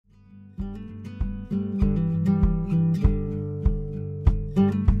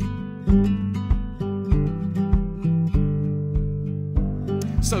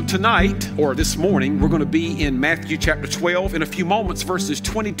So tonight, or this morning, we're going to be in Matthew chapter 12. In a few moments, verses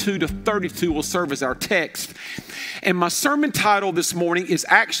 22 to 32 will serve as our text. And my sermon title this morning is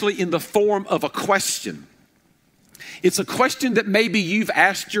actually in the form of a question. It's a question that maybe you've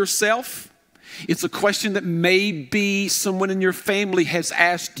asked yourself. It's a question that maybe someone in your family has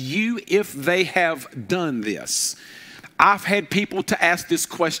asked you if they have done this. I've had people to ask this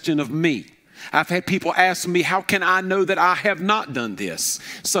question of me. I've had people ask me, how can I know that I have not done this?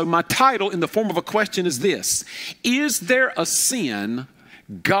 So my title in the form of a question is this: is there a sin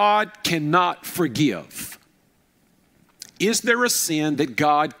God cannot forgive? Is there a sin that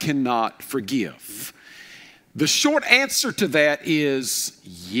God cannot forgive? The short answer to that is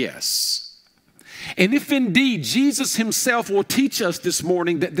yes. And if indeed Jesus himself will teach us this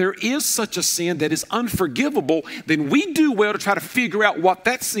morning that there is such a sin that is unforgivable, then we do well to try to figure out what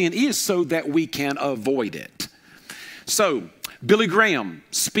that sin is so that we can avoid it. So, Billy Graham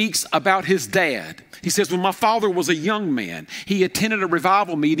speaks about his dad. He says, when my father was a young man, he attended a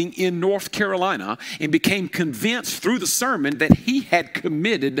revival meeting in North Carolina and became convinced through the sermon that he had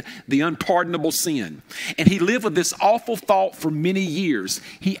committed the unpardonable sin. And he lived with this awful thought for many years.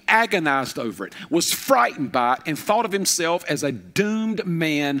 He agonized over it, was frightened by it, and thought of himself as a doomed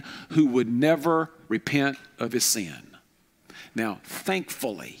man who would never repent of his sin. Now,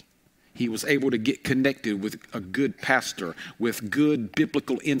 thankfully, he was able to get connected with a good pastor with good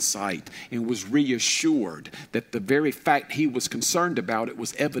biblical insight and was reassured that the very fact he was concerned about it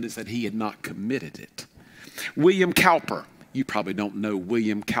was evidence that he had not committed it. William Cowper. You probably don't know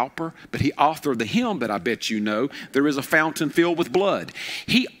William Cowper, but he authored the hymn that I bet you know, "There is a fountain filled with blood."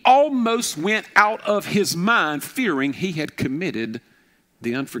 He almost went out of his mind fearing he had committed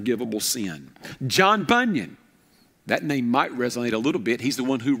the unforgivable sin. John Bunyan. That name might resonate a little bit. He's the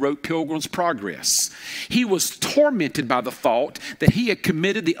one who wrote Pilgrim's Progress. He was tormented by the thought that he had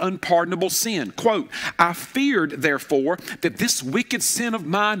committed the unpardonable sin. Quote, "I feared, therefore, that this wicked sin of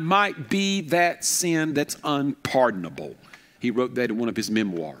mine might be that sin that's unpardonable." He wrote that in one of his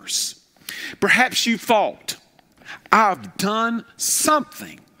memoirs. Perhaps you thought, I've done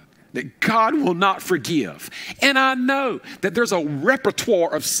something that God will not forgive. And I know that there's a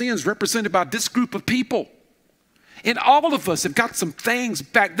repertoire of sins represented by this group of people. And all of us have got some things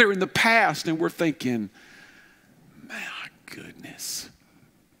back there in the past, and we're thinking, my goodness,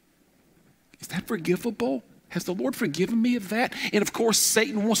 is that forgivable? Has the Lord forgiven me of that? And of course,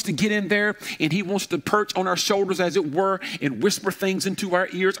 Satan wants to get in there, and he wants to perch on our shoulders, as it were, and whisper things into our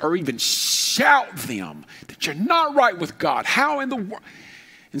ears, or even shout them that you're not right with God. How in the world?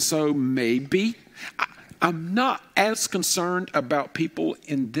 And so maybe I'm not as concerned about people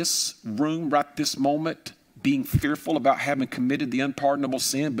in this room right this moment being fearful about having committed the unpardonable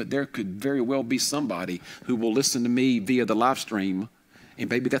sin, but there could very well be somebody who will listen to me via the live stream, and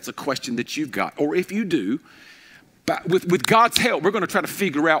maybe that's a question that you've got. Or if you do, but with God's help, we're going to try to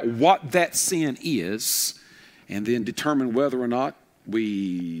figure out what that sin is and then determine whether or not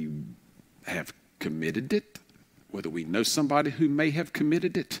we have committed it, whether we know somebody who may have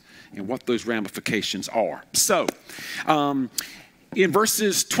committed it, and what those ramifications are. So, in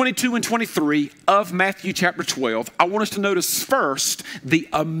verses 22 and 23 of Matthew chapter 12, I want us to notice first the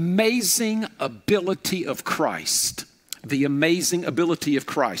amazing ability of Christ. The amazing ability of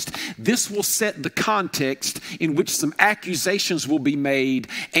Christ. This will set the context in which some accusations will be made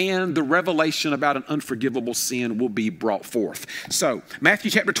and the revelation about an unforgivable sin will be brought forth. So,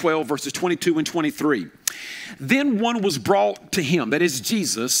 Matthew chapter 12, verses 22 and 23. Then one was brought to him, that is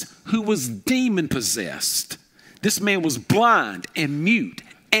Jesus, who was demon-possessed. This man was blind and mute,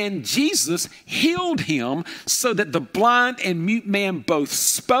 and Jesus healed him so that the blind and mute man both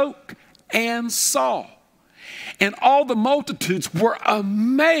spoke and saw. And all the multitudes were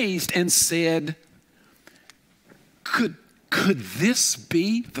amazed and said, Could this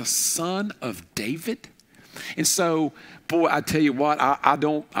be the son of David? And so, boy, I tell you what, I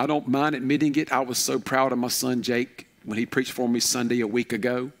don't mind admitting it. I was so proud of my son Jake when he preached for me Sunday a week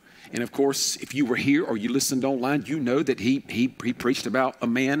ago. And of course, if you were here or you listened online, you know that he preached about a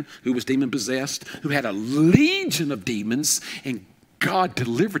man who was demon-possessed, who had a legion of demons, and God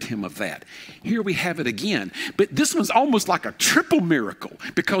delivered him of that. Here we have it again. But this one's almost like a triple miracle,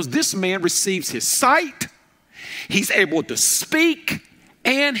 because this man receives his sight, he's able to speak,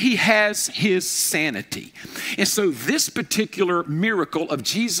 and he has his sanity. And so this particular miracle of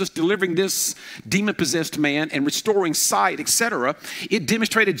Jesus delivering this demon-possessed man and restoring sight, etc., it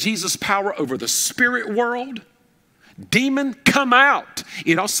demonstrated Jesus' power over the spirit world. Demon, come out.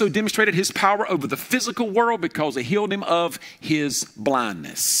 It also demonstrated his power over the physical world because it healed him of his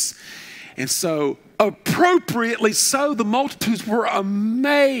blindness. And so, appropriately so, the multitudes were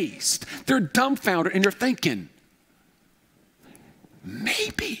amazed. They're dumbfounded and they're thinking,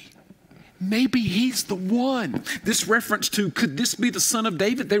 maybe he's the one. This reference to, could this be the son of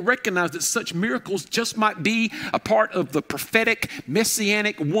David? They recognize that such miracles just might be a part of the prophetic,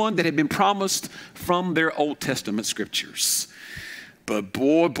 messianic one that had been promised from their Old Testament scriptures. But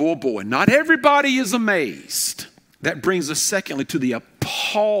boy, not everybody is amazed. That brings us secondly to the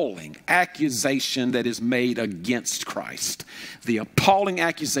appalling accusation that is made against Christ. The appalling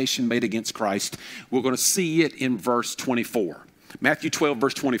accusation made against Christ. We're going to see it in verse 24. Matthew 12,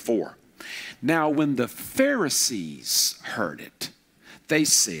 verse 24. Now, when the Pharisees heard it, they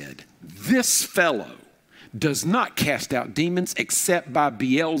said, this fellow does not cast out demons except by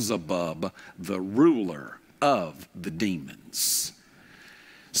Beelzebub, the ruler of the demons.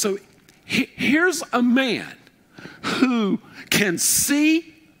 So here's a man who can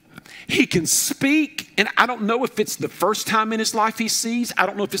see, he can speak, and I don't know if it's the first time in his life he sees. I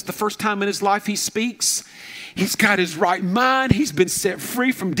don't know if it's the first time in his life he speaks. He's got his right mind. He's been set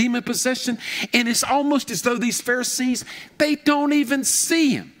free from demon possession. And it's almost as though these Pharisees, they don't even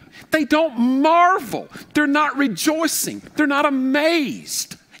see him. They don't marvel. They're not rejoicing. They're not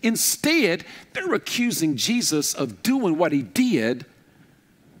amazed. Instead, they're accusing Jesus of doing what he did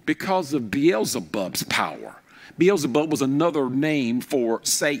because of Beelzebub's power. Beelzebub was another name for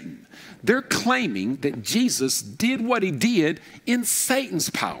Satan. They're claiming that Jesus did what he did in Satan's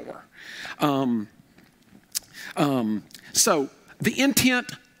power. So the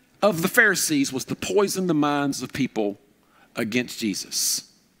intent of the Pharisees was to poison the minds of people against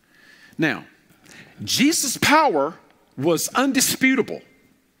Jesus. Now, Jesus' power was undisputable.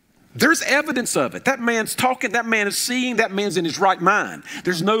 There's evidence of it. That man's talking, that man is seeing, that man's in his right mind.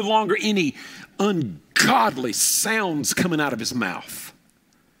 There's no longer any ungodly sounds coming out of his mouth.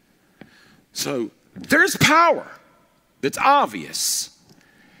 So there's power that's obvious.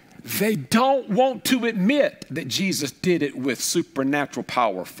 They don't want to admit that Jesus did it with supernatural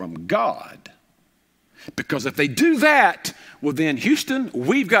power from God. Because if they do that, well then, Houston,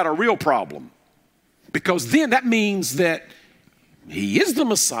 we've got a real problem. Because then that means that he is the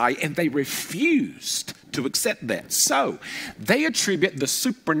Messiah, and they refused to accept that. So they attribute the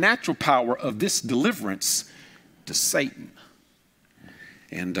supernatural power of this deliverance to Satan.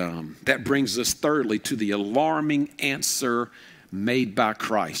 And that brings us thirdly to the alarming answer made by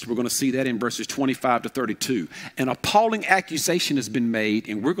Christ. We're going to see that in verses 25 to 32. An appalling accusation has been made,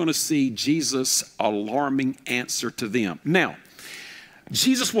 and we're going to see Jesus' alarming answer to them. Now,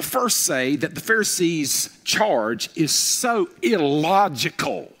 Jesus will first say that the Pharisees' charge is so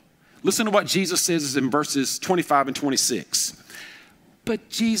illogical. Listen to what Jesus says in verses 25 and 26. But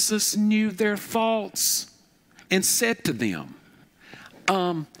Jesus knew their thoughts and said to them,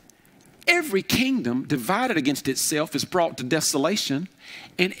 every kingdom divided against itself is brought to desolation,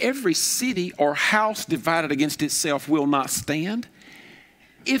 and every city or house divided against itself will not stand.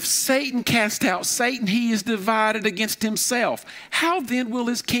 If Satan cast out Satan, he is divided against himself. How then will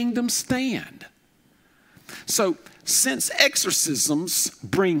his kingdom stand? So, since exorcisms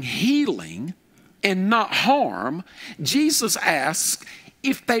bring healing and not harm, Jesus asks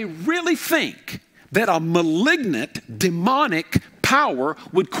if they really think that a malignant, demonic power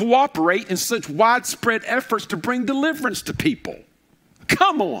would cooperate in such widespread efforts to bring deliverance to people.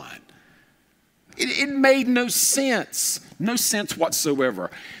 Come on. It made no sense. No sense whatsoever.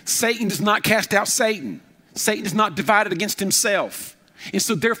 Satan does not cast out Satan. Satan is not divided against himself. And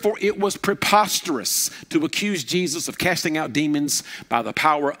so therefore it was preposterous to accuse Jesus of casting out demons by the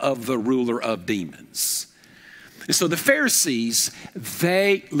power of the ruler of demons. And so the Pharisees,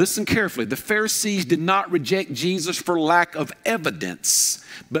 listen carefully, the Pharisees did not reject Jesus for lack of evidence,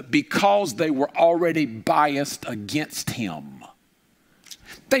 but because they were already biased against him.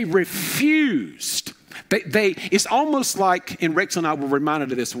 They refused. It's almost like, and Rex and I were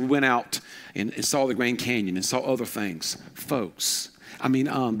reminded of this, we went out and saw the Grand Canyon and saw other things. Folks,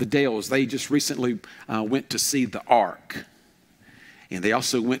 the Dales, they just recently went to see the Ark. And they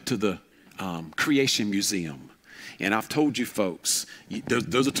also went to the Creation Museum. And I've told you folks,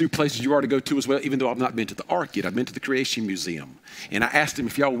 those are two places you are to go to as well, even though I've not been to the Ark yet. I've been to the Creation Museum. And I asked them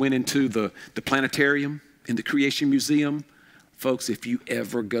if y'all went into the planetarium in the Creation Museum. Folks, if you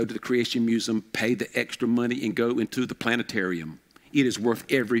ever go to the Creation Museum, pay the extra money and go into the planetarium. It is worth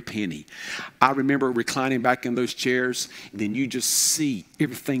every penny. I remember reclining back in those chairs, and then you just see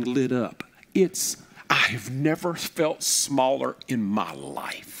everything lit up. I have never felt smaller in my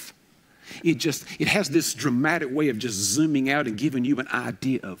life. It has this dramatic way of just zooming out and giving you an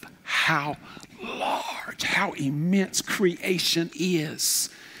idea of how large, how immense creation is.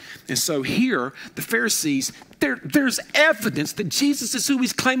 And so here, the Pharisees, there's evidence that Jesus is who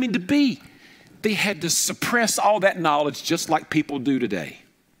he's claiming to be. They had to suppress all that knowledge just like people do today.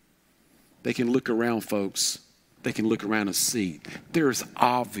 They can look around, folks. They can look around and see there's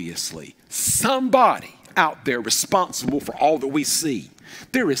obviously somebody out there responsible for all that we see.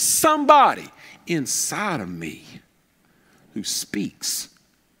 There is somebody inside of me who speaks.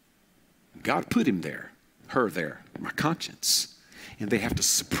 God put him there, her there, my conscience. And they have to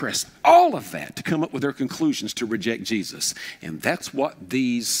suppress all of that to come up with their conclusions to reject Jesus. And that's what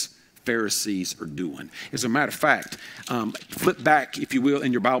these Pharisees are doing. As a matter of fact, flip back, if you will,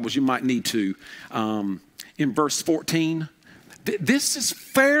 in your Bibles, you might need to, in verse 14. This is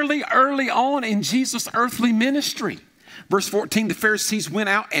fairly early on in Jesus' earthly ministry. Verse 14, the Pharisees went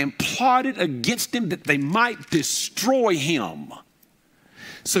out and plotted against him that they might destroy him.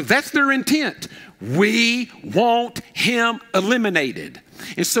 So that's their intent. We want him eliminated.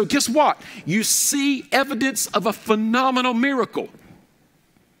 And so guess what? You see evidence of a phenomenal miracle.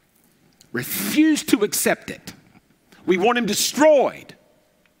 Refuse to accept it. We want him destroyed.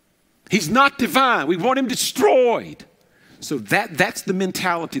 He's not divine. We want him destroyed. So that's the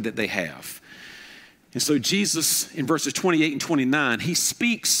mentality that they have. And so Jesus, in verses 28 and 29, he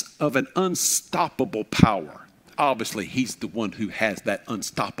speaks of an unstoppable power. Obviously, he's the one who has that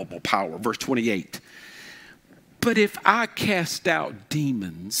unstoppable power. Verse 28, but if I cast out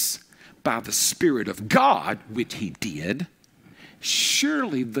demons by the Spirit of God, which he did,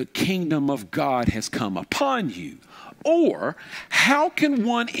 surely the kingdom of God has come upon you. Or how can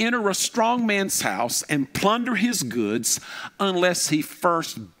one enter a strong man's house and plunder his goods unless he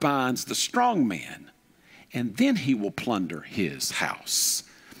first binds the strong man? And then he will plunder his house.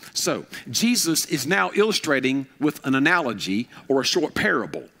 So Jesus is now illustrating with an analogy or a short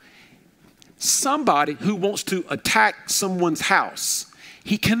parable. Somebody who wants to attack someone's house,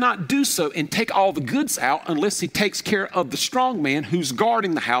 he cannot do so and take all the goods out unless he takes care of the strong man who's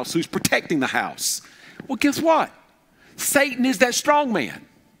guarding the house, who's protecting the house. Well, guess what? Satan is that strong man.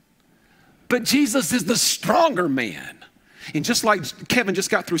 But Jesus is the stronger man. And just like Kevin just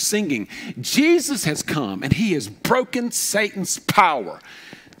got through singing, Jesus has come and he has broken Satan's power.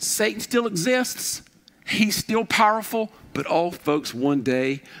 Satan still exists. He's still powerful. But oh, folks, one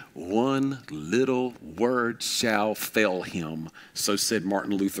day, one little word shall fail him. So said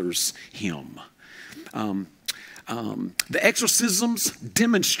Martin Luther's hymn. The exorcisms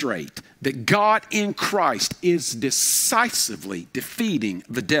demonstrate that God in Christ is decisively defeating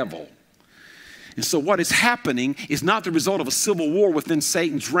the devil. And so what is happening is not the result of a civil war within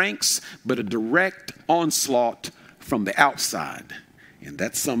Satan's ranks, but a direct onslaught from the outside. And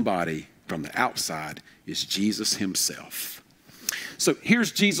that somebody from the outside is Jesus himself. So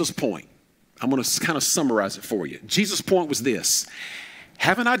here's Jesus' point. I'm going to kind of summarize it for you. Jesus' point was this: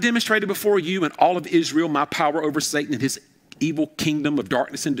 haven't I demonstrated before you and all of Israel my power over Satan and his evil kingdom of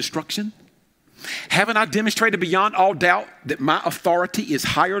darkness and destruction? Haven't I demonstrated beyond all doubt that my authority is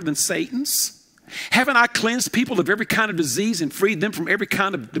higher than Satan's? Haven't I cleansed people of every kind of disease and freed them from every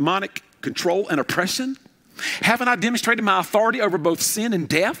kind of demonic control and oppression? Haven't I demonstrated my authority over both sin and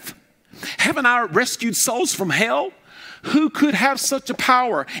death? Haven't I rescued souls from hell? Who could have such a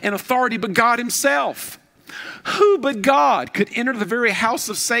power and authority but God himself? Who but God could enter the very house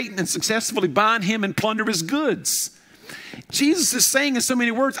of Satan and successfully bind him and plunder his goods? Jesus is saying in so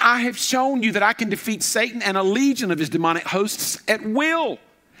many words, I have shown you that I can defeat Satan and a legion of his demonic hosts at will.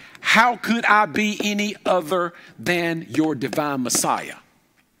 How could I be any other than your divine Messiah?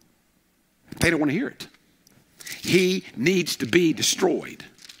 They don't want to hear it. He needs to be destroyed.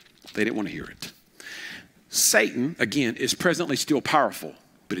 They didn't want to hear it. Satan, again, is presently still powerful,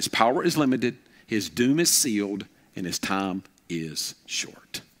 but his power is limited, his doom is sealed, and his time is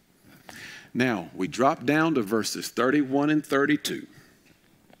short. Now, we drop down to verses 31 and 32,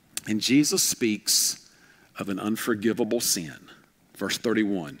 and Jesus speaks of an unforgivable sin. Verse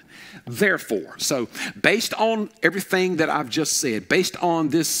 31, therefore, so based on everything that I've just said, based on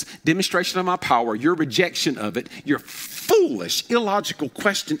this demonstration of my power, your rejection of it, your foolish, illogical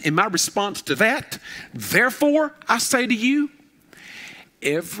question, and my response to that, therefore, I say to you,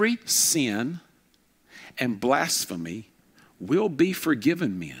 every sin and blasphemy will be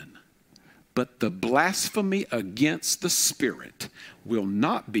forgiven men, but the blasphemy against the Spirit will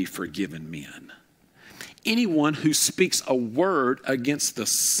not be forgiven men. Anyone who speaks a word against the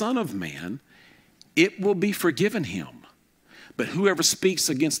Son of Man, it will be forgiven him. But whoever speaks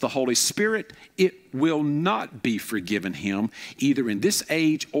against the Holy Spirit, it will not be forgiven him, either in this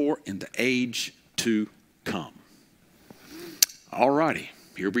age or in the age to come. All righty,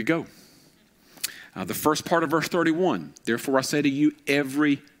 here we go. The first part of verse 31, therefore I say to you,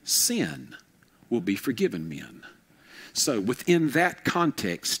 every sin will be forgiven men. So within that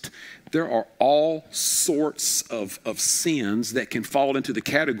context, there are all sorts of sins that can fall into the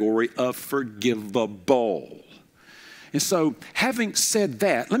category of forgivable. And so having said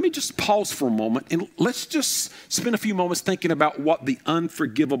that, let me just pause for a moment and let's just spend a few moments thinking about what the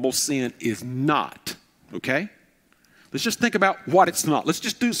unforgivable sin is not, okay? Let's just think about what it's not. Let's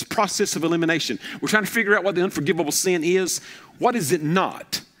just do this process of elimination. We're trying to figure out what the unforgivable sin is. What is it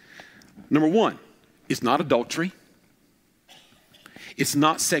not? Number one, it's not adultery. It's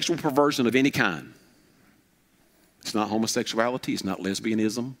not sexual perversion of any kind. It's not homosexuality. It's not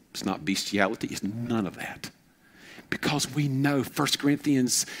lesbianism. It's not bestiality. It's none of that. Because we know 1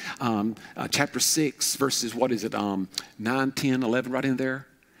 Corinthians chapter 6, verses, 9, 10, 11, right in there.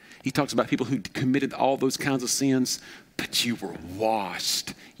 He talks about people who committed all those kinds of sins, but you were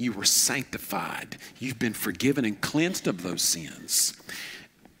washed. You were sanctified. You've been forgiven and cleansed of those sins.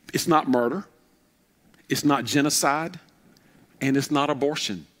 It's not murder. It's not genocide. And it's not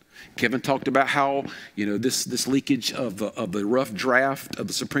abortion. Kevin talked about how, this leakage of the rough draft of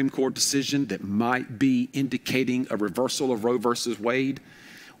the Supreme Court decision that might be indicating a reversal of Roe versus Wade.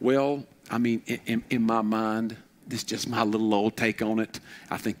 Well, I mean, in my mind, this is just my little old take on it.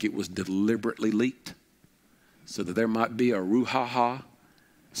 I think it was deliberately leaked so that there might be a brouhaha,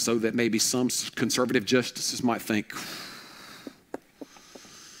 so that maybe some conservative justices might think,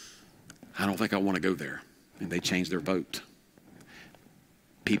 I don't think I want to go there. And they change their vote.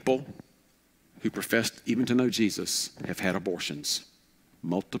 People who professed even to know Jesus have had abortions,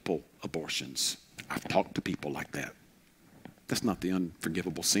 multiple abortions. I've talked to people like that. That's not the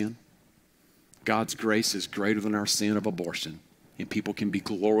unforgivable sin. God's grace is greater than our sin of abortion, and people can be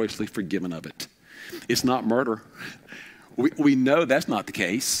gloriously forgiven of it. It's not murder. We know that's not the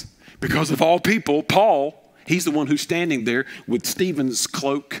case because of all people, Paul, he's the one who's standing there with Stephen's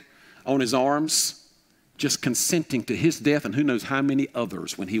cloak on his arms, just consenting to his death and who knows how many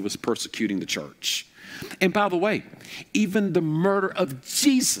others when he was persecuting the church. And by the way, even the murder of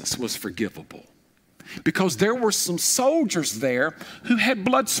Jesus was forgivable because there were some soldiers there who had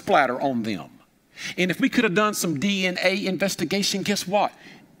blood splatter on them. And if we could have done some DNA investigation, guess what?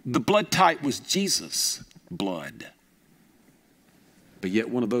 The blood type was Jesus' blood. But yet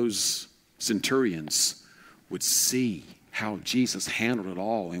one of those centurions would see how Jesus handled it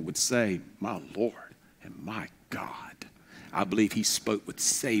all and would say, my Lord, and my God, I believe he spoke with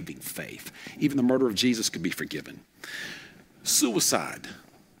saving faith. Even the murder of Jesus could be forgiven. Suicide.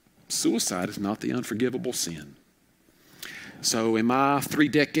 Suicide is not the unforgivable sin. So in my 3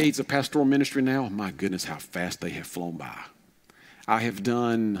 decades of pastoral ministry now, my goodness, how fast they have flown by. I've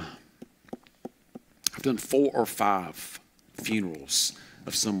done 4 or 5 funerals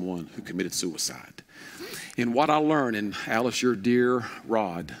of someone who committed suicide. And what I learned, and Alice, your dear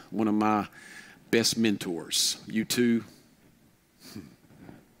Rod, one of my best mentors, you too.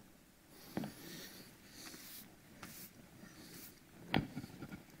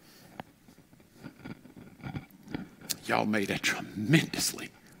 Y'all made a tremendously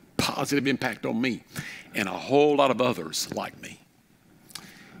positive impact on me and a whole lot of others like me.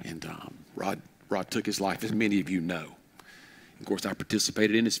 And Rod took his life, as many of you know. Of course, I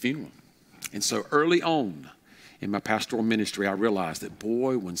participated in his funeral. And so early on in my pastoral ministry, I realized that,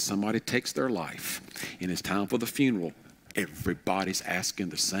 boy, when somebody takes their life and it's time for the funeral, everybody's asking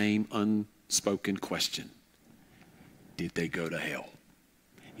the same unspoken question. Did they go to hell?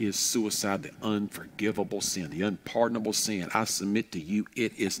 Is suicide the unforgivable sin, the unpardonable sin? I submit to you,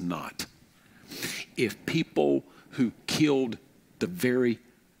 it is not. If people who killed the very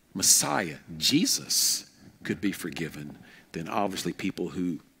Messiah, Jesus, could be forgiven, then obviously people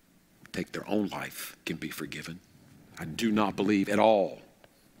who take their own life can be forgiven. I do not believe at all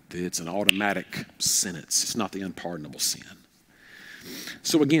that it's an automatic sentence. It's not the unpardonable sin.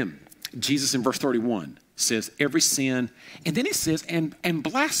 So again, Jesus in verse 31 says every sin, and then he says, and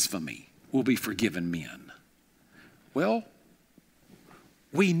blasphemy will be forgiven men. Well,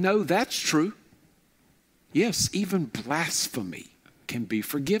 we know that's true. Yes, even blasphemy can be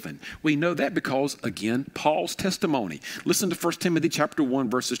forgiven. We know that because, again, Paul's testimony. Listen to 1 Timothy chapter 1,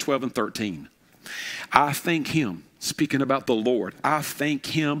 verses 12 and 13. I thank him, speaking about the Lord, I thank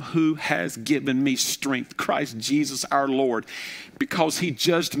him who has given me strength, Christ Jesus our Lord, because he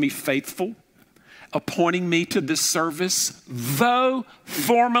judged me faithful, appointing me to this service, though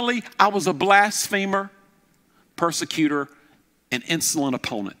formerly I was a blasphemer, persecutor, and insolent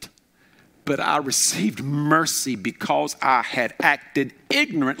opponent. But I received mercy because I had acted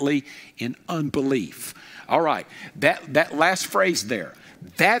ignorantly in unbelief. All right, that last phrase there,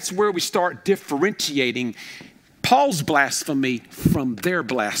 that's where we start differentiating Paul's blasphemy from their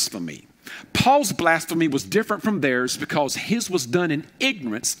blasphemy. Paul's blasphemy was different from theirs because his was done in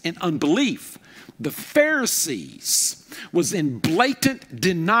ignorance and unbelief. The Pharisees was in blatant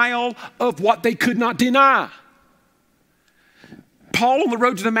denial of what they could not deny. Paul on the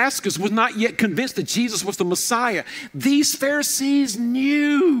road to Damascus was not yet convinced that Jesus was the Messiah. These Pharisees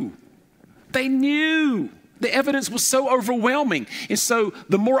knew. They knew. The evidence was so overwhelming. And so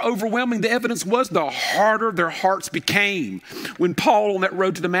the more overwhelming the evidence was, the harder their hearts became. When Paul on that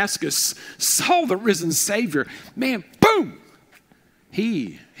road to Damascus saw the risen Savior, man, boom,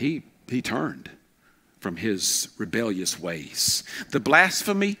 he turned from his rebellious ways. The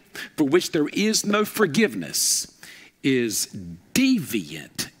blasphemy for which there is no forgiveness is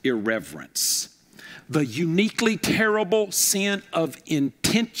deviant irreverence. The uniquely terrible sin of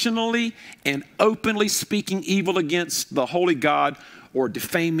intentionally and openly speaking evil against the holy God or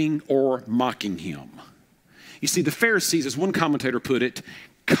defaming or mocking him. You see, the Pharisees, as one commentator put it,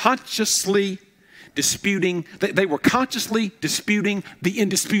 consciously disputing, they were consciously disputing the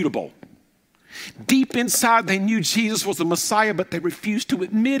indisputable. Deep inside, they knew Jesus was the Messiah, but they refused to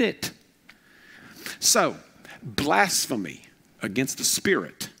admit it. So, blasphemy against the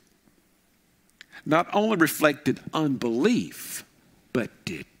Spirit not only reflected unbelief, but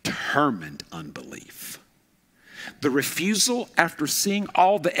determined unbelief. The refusal, after seeing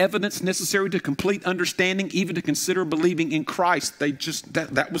all the evidence necessary to complete understanding, even to consider believing in Christ,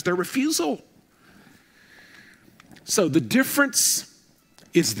 that was their refusal. So the difference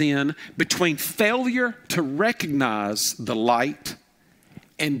is then between failure to recognize the light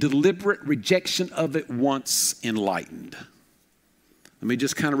and deliberate rejection of it once enlightened. Let me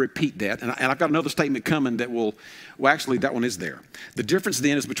just kind of repeat that. And I've got another statement coming that will actually, that one is there. The difference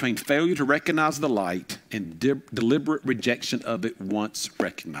then is between failure to recognize the light and deliberate rejection of it once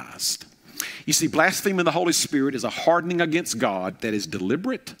recognized. You see, blaspheming the Holy Spirit is a hardening against God that is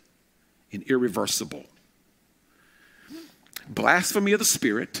deliberate and irreversible. Blasphemy of the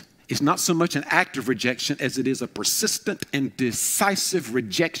Spirit is not so much an act of rejection as it is a persistent and decisive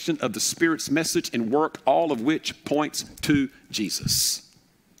rejection of the Spirit's message and work, all of which points to Jesus.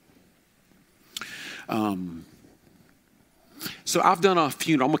 So I've done a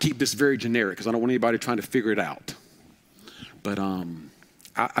funeral. I'm going to keep this very generic because I don't want anybody trying to figure it out. But I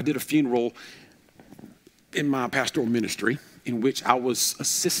did a funeral in my pastoral ministry in which I was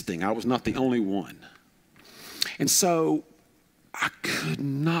assisting. I was not the only one. And so I could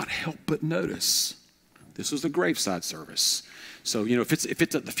not help but notice this was a graveside service. So, you know, if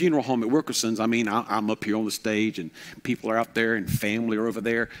it's at the funeral home at Wilkerson's, I mean, I'm up here on the stage and people are out there and family are over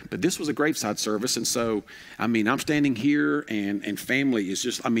there. But this was a graveside service. And so, I mean, I'm standing here and family is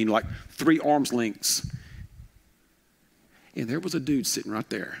just, I mean, like 3 arms lengths. And there was a dude sitting right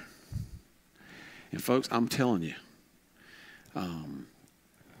there. And folks, I'm telling you,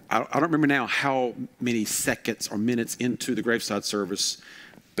 I don't remember now how many seconds or minutes into the graveside service,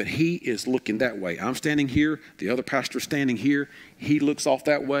 but he is looking that way. I'm standing here. The other pastor's standing here. He looks off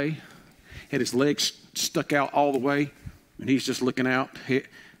that way, had his legs stuck out all the way, and he's just looking out.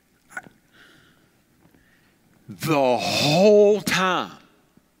 The whole time.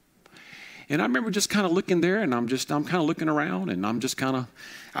 And I remember just kind of looking there, and I'm kind of looking around, and I'm just kind of,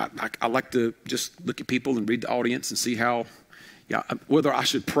 I like to just look at people and read the audience and see how, whether I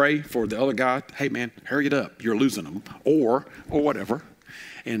should pray for the other guy, hey man, hurry it up, you're losing them, or whatever.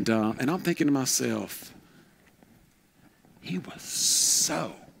 And I'm thinking to myself, he was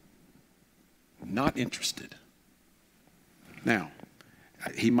so not interested. Now,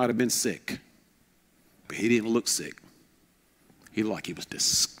 he might have been sick, but he didn't look sick. He looked like he was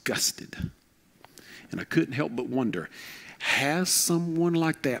disgusted. And I couldn't help but wonder, has someone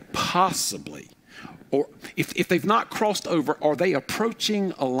like that possibly, or if they've not crossed over, are they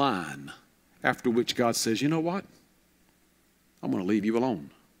approaching a line after which God says, you know what? I'm going to leave you alone.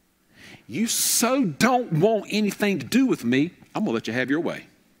 You so don't want anything to do with me, I'm going to let you have your way.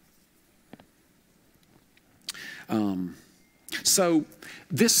 So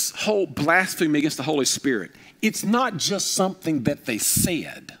this whole blasphemy against the Holy Spirit, it's not just something that they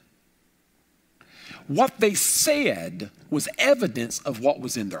said. What they said was evidence of what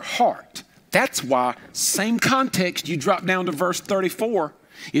was in their heart. That's why, same context, you drop down to verse 34.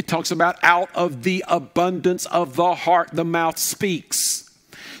 It talks about out of the abundance of the heart, the mouth speaks.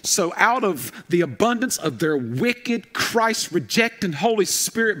 So out of the abundance of their wicked, Christ-rejecting, Holy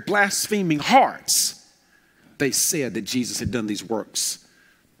Spirit blaspheming hearts, they said that Jesus had done these works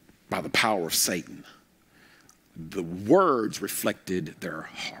by the power of Satan. The words reflected their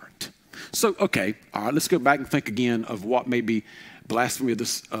heart. So, okay, all right, let's go back and think again of what maybe blasphemy of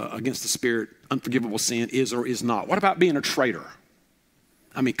this, against the Spirit, unforgivable sin is or is not. What about being a traitor?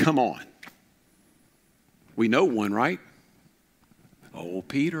 I mean, come on. We know one, right? Oh,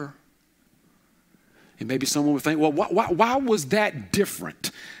 Peter. And maybe someone would think, well, why was that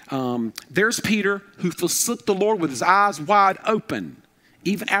different? There's Peter who forsook the Lord with his eyes wide open,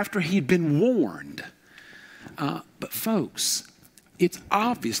 even after he'd been warned. But folks, it's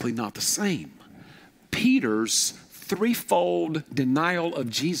obviously not the same. Peter's threefold denial of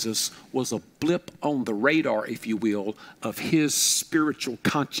Jesus was a blip on the radar, if you will, of his spiritual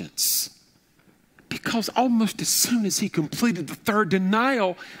conscience. Because almost as soon as he completed the third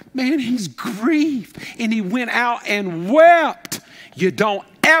denial, man, he's grieved. And he went out and wept. You don't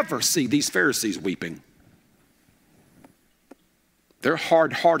ever see these Pharisees weeping. Their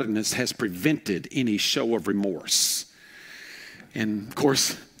hard-heartedness has prevented any show of remorse. And of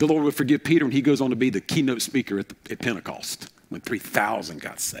course, the Lord would forgive Peter when he goes on to be the keynote speaker at Pentecost, when 3,000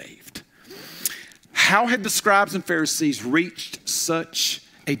 got saved. How had the scribes and Pharisees reached such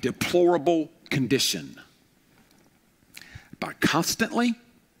a deplorable condition? By constantly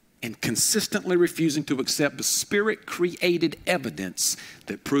and consistently refusing to accept the Spirit-created evidence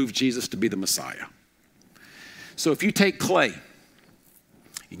that proved Jesus to be the Messiah. So if you take clay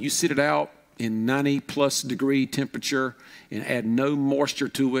and you sit it out in 90+ degree temperature and add no moisture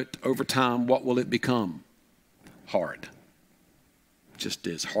to it over time, what will it become? Hard. Just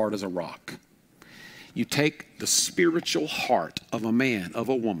as hard as a rock. You take the spiritual heart of a man, of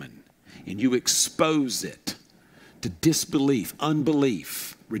a woman, and you expose it to disbelief,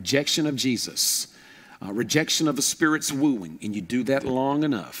 unbelief, rejection of Jesus, rejection of the Spirit's wooing, and you do that long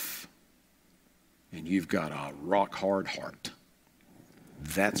enough, and you've got a rock-hard heart.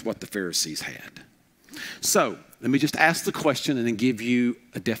 That's what the Pharisees had. So, let me just ask the question and then give you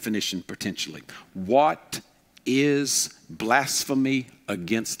a definition potentially. What is blasphemy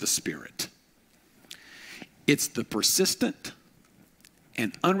against the Spirit? It's the persistent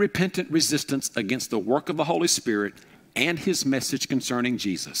and unrepentant resistance against the work of the Holy Spirit and his message concerning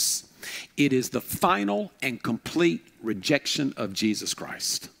Jesus. It is the final and complete rejection of Jesus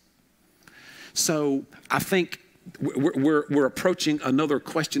Christ. So, I think we're approaching another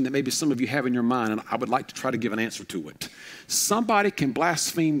question that maybe some of you have in your mind, and I would like to try to give an answer to it. Somebody can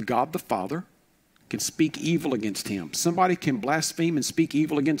blaspheme God the Father, can speak evil against him. Somebody can blaspheme and speak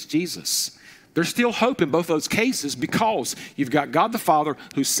evil against Jesus. There's still hope in both those cases because you've got God the Father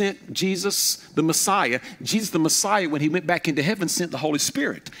who sent Jesus the Messiah. Jesus the Messiah, when he went back into heaven, sent the Holy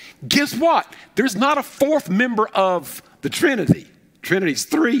Spirit. Guess what? There's not a fourth member of the Trinity. Trinity's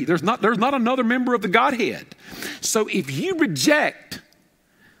three. There's not another member of the Godhead. So if you reject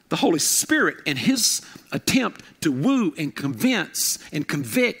the Holy Spirit and his attempt to woo and convince and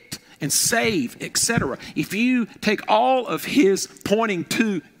convict and save, etc., if you take all of his pointing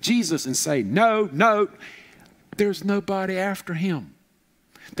to Jesus and say, no, there's nobody after him.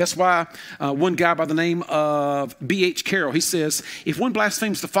 That's why one guy by the name of B.H. Carroll, he says, if one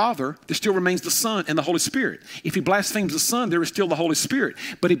blasphemes the Father, there still remains the Son and the Holy Spirit. If he blasphemes the Son, there is still the Holy Spirit.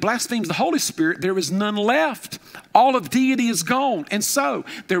 But if he blasphemes the Holy Spirit, there is none left. All of deity is gone. And so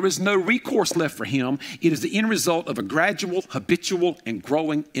there is no recourse left for him. It is the end result of a gradual, habitual, and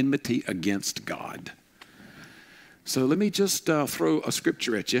growing enmity against God. So let me just throw a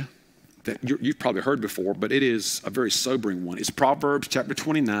scripture at you that you've probably heard before, but it is a very sobering one. It's Proverbs chapter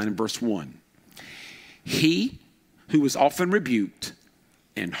 29 and verse 1. He who is often rebuked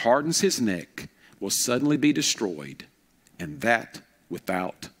and hardens his neck will suddenly be destroyed, and that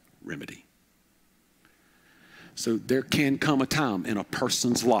without remedy. So there can come a time in a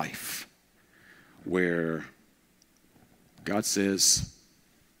person's life where God says,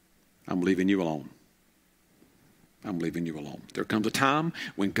 I'm leaving you alone. I'm leaving you alone. There comes a time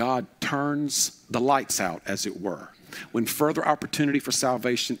when God turns the lights out, as it were, when further opportunity for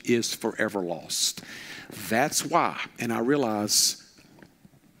salvation is forever lost. That's why, and I realize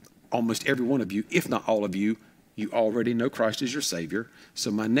almost every one of you, if not all of you, you already know Christ as your Savior. So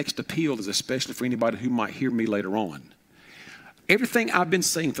my next appeal is especially for anybody who might hear me later on. Everything I've been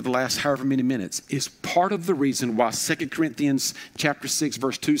saying for the last however many minutes is part of the reason why 2 Corinthians chapter 6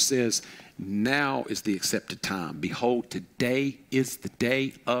 verse 2 says, now is the accepted time. Behold, today is the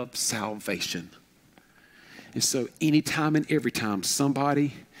day of salvation. And so anytime and every time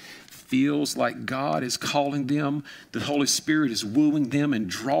somebody feels like God is calling them, the Holy Spirit is wooing them and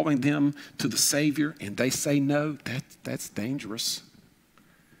drawing them to the Savior, and they say no, that's dangerous.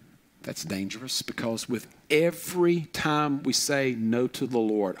 That's dangerous because with every time we say no to the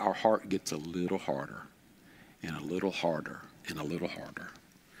Lord, our heart gets a little harder and a little harder and a little harder.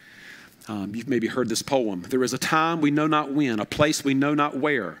 You've maybe heard this poem. There is a time we know not when, a place we know not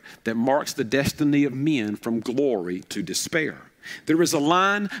where, that marks the destiny of men from glory to despair. There is a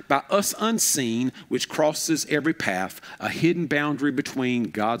line by us unseen which crosses every path, a hidden boundary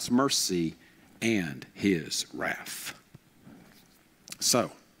between God's mercy and his wrath.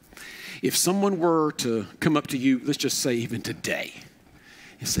 So, if someone were to come up to you, let's just say even today,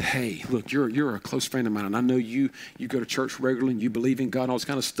 and say, hey, look, you're a close friend of mine, and I know you go to church regularly and you believe in God and all this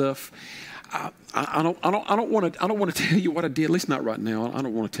kind of stuff. I don't want to tell you what I did, at least not right now. I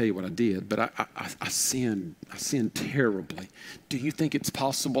don't want to tell you what I did, but I sinned terribly. Do you think it's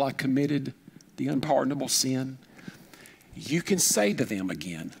possible I committed the unpardonable sin? You can say to them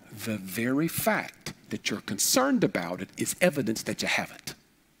again, the very fact that you're concerned about it is evidence that you haven't.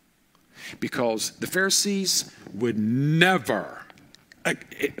 Because the Pharisees would never,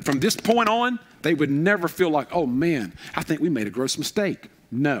 from this point on, they would never feel like, oh man, I think we made a gross mistake.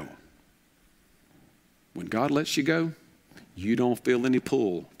 No. When God lets you go, you don't feel any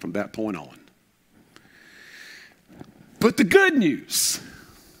pull from that point on. But the good news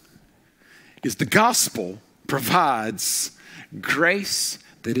is the gospel provides grace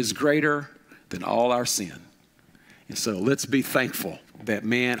that is greater than all our sin. And so let's be thankful that,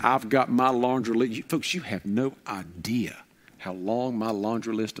 man, I've got my laundry list. Folks, you have no idea how long my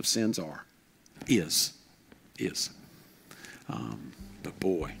laundry list of sins is. But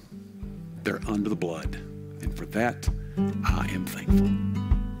boy, they're under the blood. And for that, I am thankful.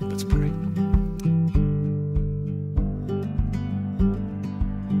 Let's pray.